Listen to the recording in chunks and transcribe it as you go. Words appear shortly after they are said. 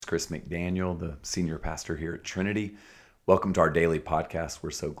Chris McDaniel, the senior pastor here at Trinity. Welcome to our daily podcast. We're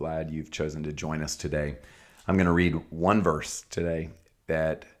so glad you've chosen to join us today. I'm going to read one verse today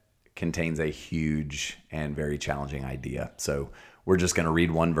that contains a huge and very challenging idea. So we're just going to read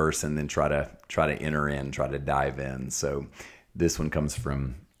one verse and then try to enter in, try to dive in. So this one comes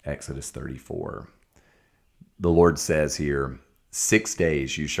from Exodus 34. The Lord says here, 6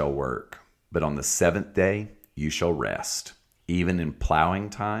 days you shall work, but on the seventh day you shall rest. Even in plowing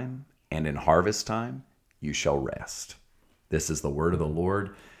time and in harvest time, you shall rest. This is the word of the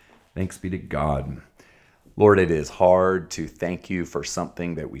Lord. Thanks be to God. Lord, it is hard to thank you for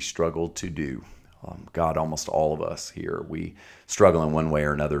something that we struggle to do. God, almost all of us here, we struggle in one way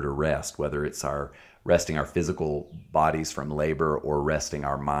or another to rest, whether it's resting our physical bodies from labor or resting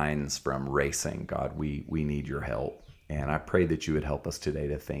our minds from racing. God, we need your help. And I pray that you would help us today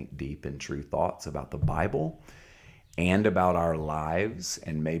to think deep and true thoughts about the Bible and about our lives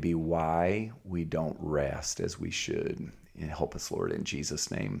and maybe why we don't rest as we should. And help us, Lord, in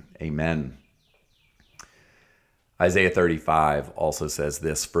Jesus' name. Amen. Isaiah 35 also says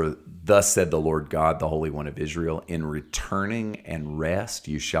this, "For thus said the Lord God, the Holy One of Israel, in returning and rest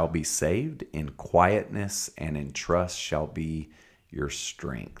you shall be saved, in quietness and in trust shall be your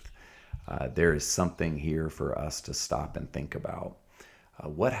strength." There is something here for us to stop and think about.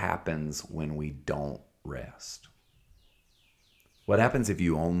 What happens when we don't rest? What happens if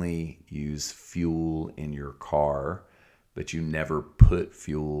you only use fuel in your car, but you never put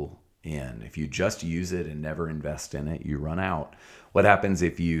fuel in? If you just use it and never invest in it, you run out. What happens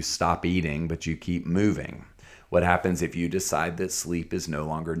if you stop eating, but you keep moving? What happens if you decide that sleep is no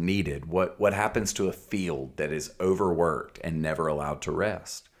longer needed? What happens to a field that is overworked and never allowed to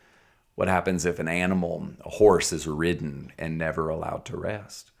rest? What happens if an animal, a horse, is ridden and never allowed to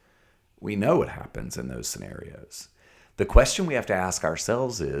rest? We know what happens in those scenarios. The question we have to ask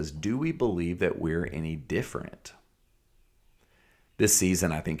ourselves is, do we believe that we're any different? This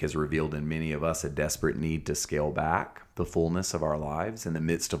season, I think, has revealed in many of us a desperate need to scale back the fullness of our lives. In the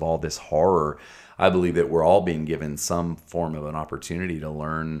midst of all this horror, I believe that we're all being given some form of an opportunity to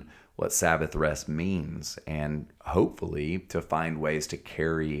learn what Sabbath rest means and hopefully to find ways to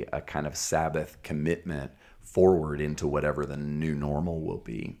carry a kind of Sabbath commitment forward into whatever the new normal will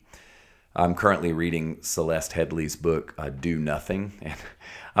be. I'm currently reading Celeste Headley's book, Do Nothing, and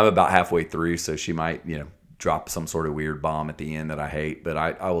I'm about halfway through, so she might, drop some sort of weird bomb at the end that I hate, but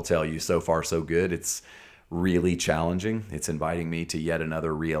I will tell you, so far so good. It's really challenging. It's inviting me to yet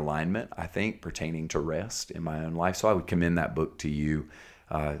another realignment, I think, pertaining to rest in my own life. So I would commend that book to you.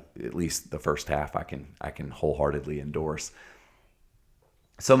 At least the first half I can wholeheartedly endorse.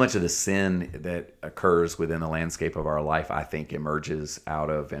 So much of the sin that occurs within the landscape of our life, I think, emerges out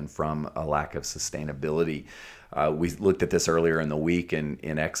of and from a lack of sustainability. We looked at this earlier in the week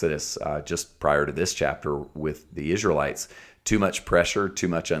in Exodus, just prior to this chapter with the Israelites. Too much pressure, too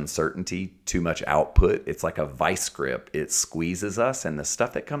much uncertainty, too much output. It's like a vice grip. It squeezes us, and the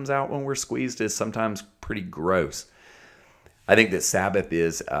stuff that comes out when we're squeezed is sometimes pretty gross. I think that Sabbath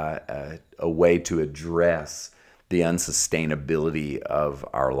is a way to address the unsustainability of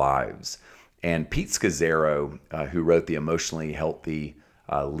our lives. And Pete Scazzero, who wrote The Emotionally Healthy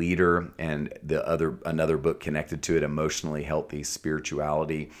Leader and another book connected to it, Emotionally Healthy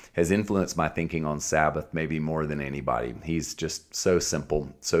Spirituality, has influenced my thinking on Sabbath maybe more than anybody. He's just so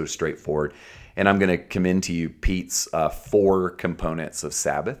simple, so straightforward. And I'm going to commend to you Pete's 4 components of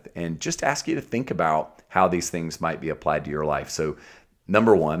Sabbath and just ask you to think about how these things might be applied to your life. So,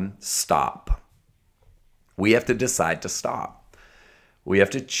 number 1, stop. We have to decide to stop. We have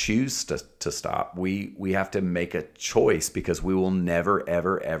to choose to stop. We have to make a choice because we will never,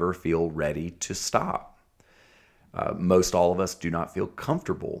 ever, ever feel ready to stop. Most all of us do not feel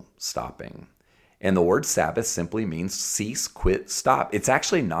comfortable stopping. And the word Sabbath simply means cease, quit, stop. It's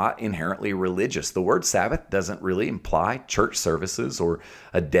actually not inherently religious. The word Sabbath doesn't really imply church services or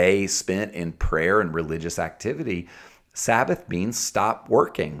a day spent in prayer and religious activity. Sabbath means stop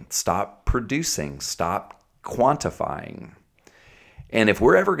working, stop producing, stop quantifying. And if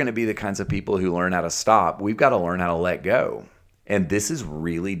we're ever going to be the kinds of people who learn how to stop, we've got to learn how to let go. And this is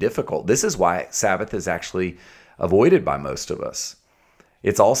really difficult. This is why Sabbath is actually avoided by most of us.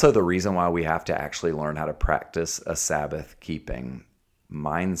 It's also the reason why we have to actually learn how to practice a Sabbath-keeping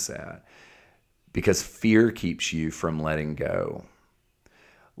mindset, because fear keeps you from letting go.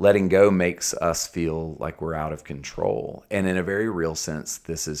 Letting go makes us feel like we're out of control. And in a very real sense,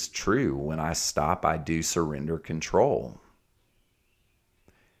 this is true. When I stop, I do surrender control.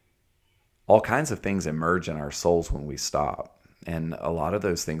 All kinds of things emerge in our souls when we stop. And a lot of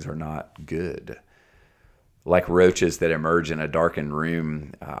those things are not good. Like roaches that emerge in a darkened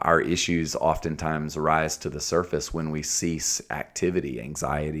room, our issues oftentimes rise to the surface when we cease activity,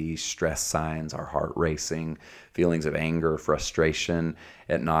 anxiety, stress signs, our heart racing, feelings of anger, frustration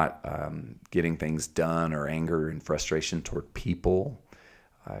at not getting things done, or anger and frustration toward people,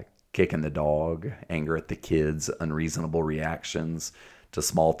 kicking the dog, anger at the kids, unreasonable reactions to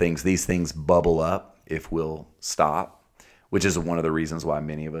small things. These things bubble up if we'll stop, which is one of the reasons why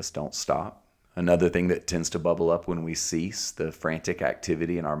many of us don't stop. Another thing that tends to bubble up when we cease the frantic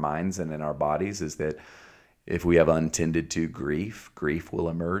activity in our minds and in our bodies is that if we have untended to grief, grief will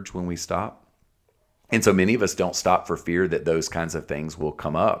emerge when we stop. And so many of us don't stop for fear that those kinds of things will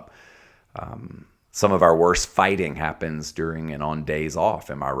come up. Some of our worst fighting happens during and on days off,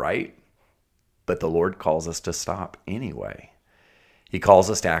 am I right? But the Lord calls us to stop anyway. He calls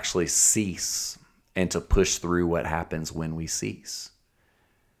us to actually cease and to push through what happens when we cease.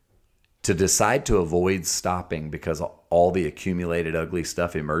 To decide to avoid stopping because all the accumulated ugly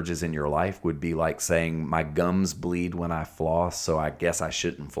stuff emerges in your life would be like saying, my gums bleed when I floss, so I guess I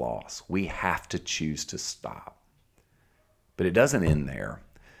shouldn't floss. We have to choose to stop. But it doesn't end there.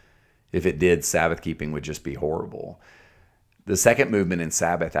 If it did, Sabbath keeping would just be horrible. The second movement in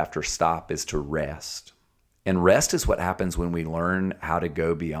Sabbath after stop is to rest. And rest is what happens when we learn how to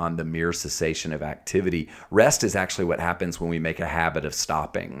go beyond the mere cessation of activity. Rest is actually what happens when we make a habit of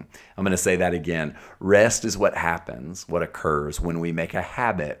stopping. I'm going to say that again. Rest is what happens, what occurs when we make a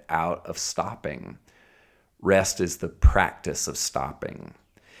habit out of stopping. Rest is the practice of stopping.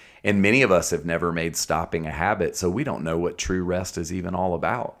 And many of us have never made stopping a habit, so we don't know what true rest is even all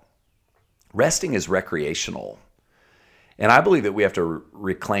about. Resting is recreational. And I believe that we have to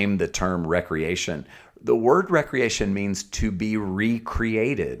reclaim the term recreation. The word recreation means to be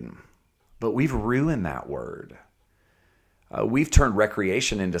recreated, but we've ruined that word. We've turned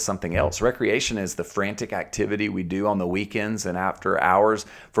recreation into something else. Recreation is the frantic activity we do on the weekends and after hours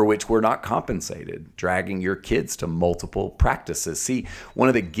for which we're not compensated, dragging your kids to multiple practices. See, one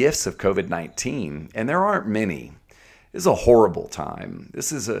of the gifts of COVID-19, and there aren't many, this is a horrible time.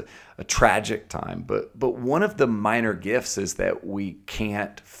 This is a tragic time. But one of the minor gifts is that we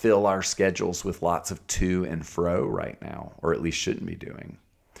can't fill our schedules with lots of to and fro right now, or at least shouldn't be doing.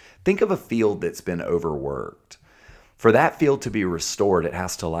 Think of a field that's been overworked. For that field to be restored, it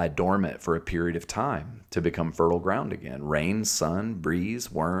has to lie dormant for a period of time to become fertile ground again. Rain, sun,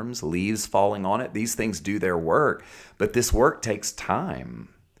 breeze, worms, leaves falling on it, these things do their work. But this work takes time,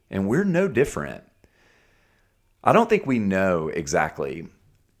 and we're no different. I don't think we know exactly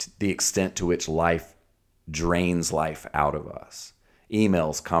the extent to which life drains life out of us.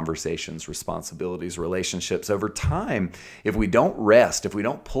 Emails, conversations, responsibilities, relationships. Over time, if we don't rest, if we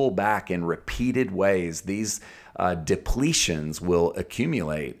don't pull back in repeated ways, these depletions will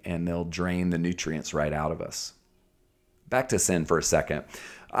accumulate and they'll drain the nutrients right out of us. Back to sin for a second.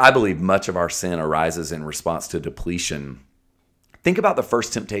 I believe much of our sin arises in response to depletion. Think about the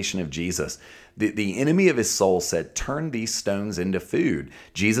first temptation of Jesus. The enemy of his soul said, turn these stones into food.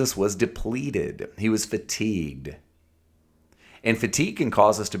 Jesus was depleted. He was fatigued. And fatigue can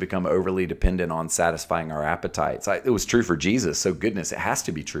cause us to become overly dependent on satisfying our appetites. It was true for Jesus, so goodness, it has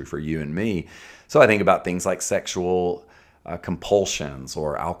to be true for you and me. So I think about things like sexual compulsions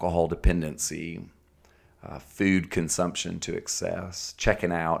or alcohol dependency, food consumption to excess,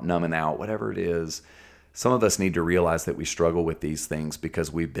 checking out, numbing out, whatever it is. Some of us need to realize that we struggle with these things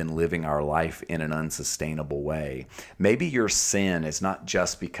because we've been living our life in an unsustainable way. Maybe your sin is not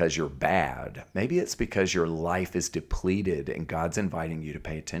just because you're bad. Maybe it's because your life is depleted and God's inviting you to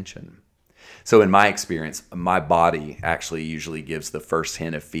pay attention. So in my experience, my body actually usually gives the first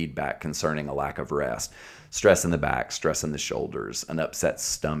hint of feedback concerning a lack of rest. Stress in the back, stress in the shoulders, an upset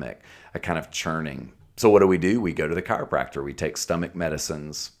stomach, a kind of churning. So what do? We go to the chiropractor. We take stomach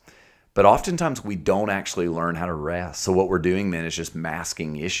medicines. But oftentimes we don't actually learn how to rest. So what we're doing then is just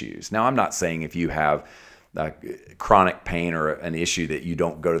masking issues. Now, I'm not saying if you have chronic pain or an issue that you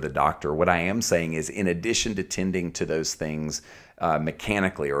don't go to the doctor. What I am saying is in addition to tending to those things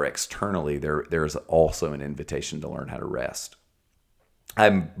mechanically or externally, there's also an invitation to learn how to rest. I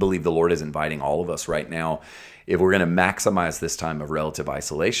believe the Lord is inviting all of us right now. If we're going to maximize this time of relative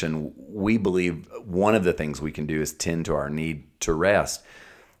isolation, we believe one of the things we can do is tend to our need to rest.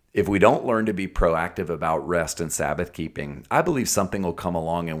 If we don't learn to be proactive about rest and Sabbath keeping, I believe something will come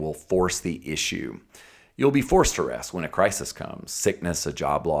along and will force the issue. You'll be forced to rest when a crisis comes, sickness, a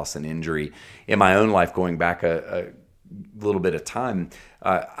job loss, an injury. In my own life, going back a little bit of time,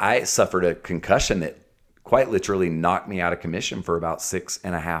 I suffered a concussion that quite literally knocked me out of commission for about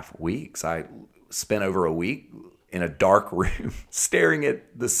 6.5 weeks. I spent over a week in a dark room staring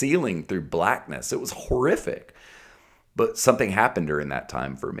at the ceiling through blackness. It was horrific. But something happened during that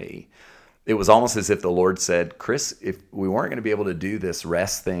time for me. It was almost as if the Lord said, Chris, if we weren't going to be able to do this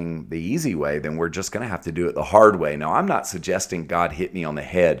rest thing the easy way, then we're just going to have to do it the hard way. Now, I'm not suggesting God hit me on the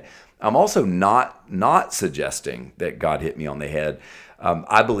head. I'm also not suggesting that God hit me on the head.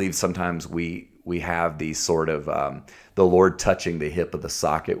 I believe sometimes we have these sort of the Lord touching the hip of the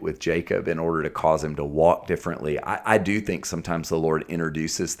socket with Jacob in order to cause him to walk differently. I do think sometimes the Lord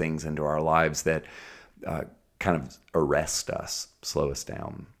introduces things into our lives that kind of arrest us, slow us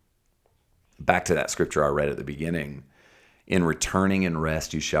down. Back to that scripture I read at the beginning. In returning and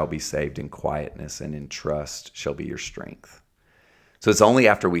rest, you shall be saved. In quietness and in trust shall be your strength. So it's only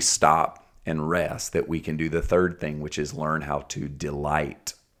after we stop and rest that we can do the third thing, which is learn how to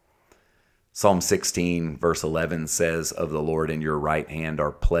delight. Psalm 16 verse 11 says, of the Lord in your right hand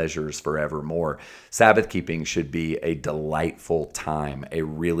are pleasures forevermore. Sabbath keeping should be a delightful time, a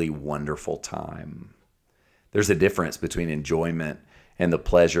really wonderful time. There's a difference between enjoyment and the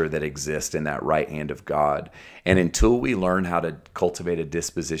pleasure that exists in that right hand of God. And until we learn how to cultivate a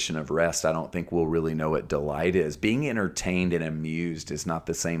disposition of rest, I don't think we'll really know what delight is. Being entertained and amused is not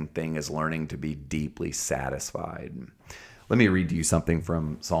the same thing as learning to be deeply satisfied. Let me read to you something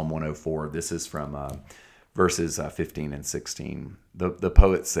from Psalm 104. This is from verses 15 and 16. The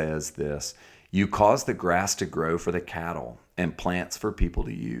poet says this, you cause the grass to grow for the cattle and plants for people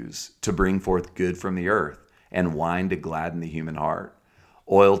to use, to bring forth good from the earth and wine to gladden the human heart,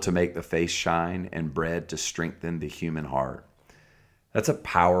 oil to make the face shine, and bread to strengthen the human heart. That's a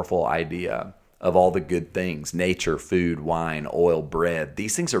powerful idea of all the good things, nature, food, wine, oil, bread.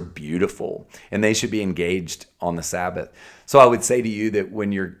 These things are beautiful, and they should be engaged on the Sabbath. So I would say to you that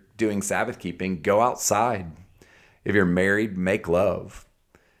when you're doing Sabbath keeping, go outside. If you're married, make love.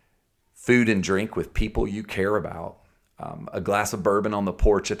 Food and drink with people you care about. A glass of bourbon on the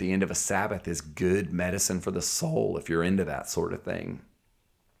porch at the end of a Sabbath is good medicine for the soul if you're into that sort of thing.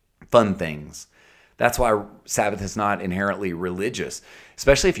 Fun things. That's why Sabbath is not inherently religious,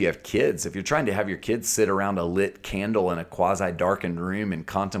 especially if you have kids. If you're trying to have your kids sit around a lit candle in a quasi-darkened room and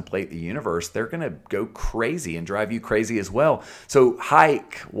contemplate the universe, they're going to go crazy and drive you crazy as well. So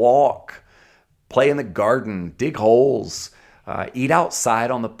hike, walk, play in the garden, dig holes, eat outside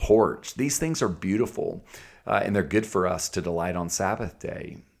on the porch. These things are beautiful. And they're good for us to delight on Sabbath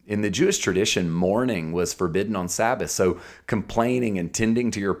day. In the Jewish tradition, mourning was forbidden on Sabbath. So complaining and tending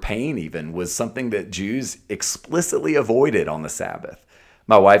to your pain even was something that Jews explicitly avoided on the Sabbath.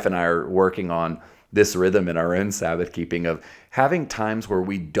 My wife and I are working on this rhythm in our own Sabbath keeping of having times where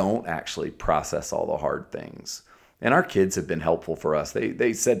we don't actually process all the hard things. And our kids have been helpful for us.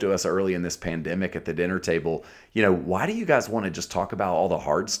 They said to us early in this pandemic at the dinner table, why do you guys want to just talk about all the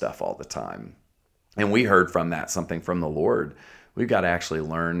hard stuff all the time? And we heard from that something from the Lord. We've got to actually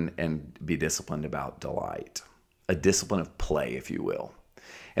learn and be disciplined about delight, a discipline of play, if you will.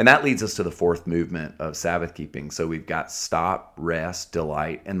 And that leads us to the fourth movement of Sabbath keeping. So we've got stop, rest,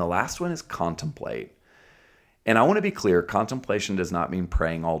 delight, and the last one is contemplate. And I want to be clear, contemplation does not mean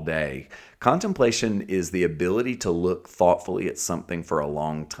praying all day. Contemplation is the ability to look thoughtfully at something for a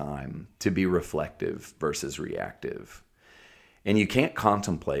long time, to be reflective versus reactive. And you can't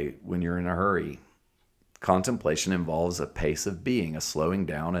contemplate when you're in a hurry. Contemplation involves a pace of being, a slowing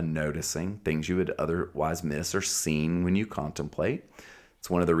down and noticing things you would otherwise miss or seen when you contemplate. It's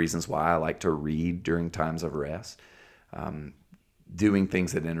one of the reasons why I like to read during times of rest, doing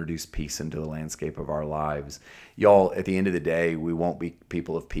things that introduce peace into the landscape of our lives. Y'all, at the end of the day, we won't be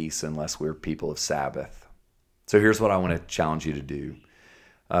people of peace unless we're people of Sabbath. So here's what I want to challenge you to do.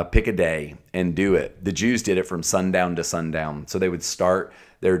 Pick a day and do it. The Jews did it from sundown to sundown. So they would start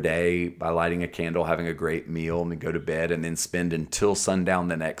their day by lighting a candle, having a great meal, and go to bed, and then spend until sundown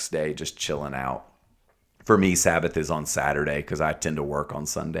the next day just chilling out. For me, Sabbath is on Saturday because I tend to work on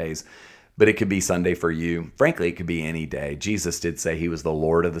Sundays. But it could be Sunday for you. Frankly, it could be any day. Jesus did say he was the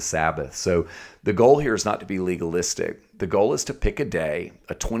Lord of the Sabbath. So the goal here is not to be legalistic. The goal is to pick a day,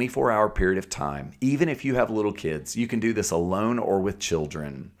 a 24-hour period of time. Even if you have little kids, you can do this alone or with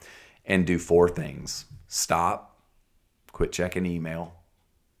children, and do 4 things. Stop, quit checking email,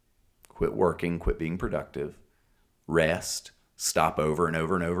 quit working, quit being productive, rest, stop over and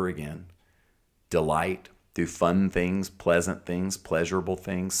over and over again, delight, do fun things, pleasant things, pleasurable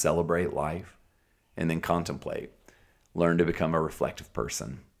things, celebrate life, and then contemplate. Learn to become a reflective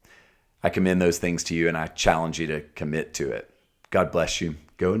person. I commend those things to you, and I challenge you to commit to it. God bless you.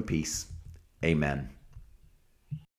 Go in peace. Amen.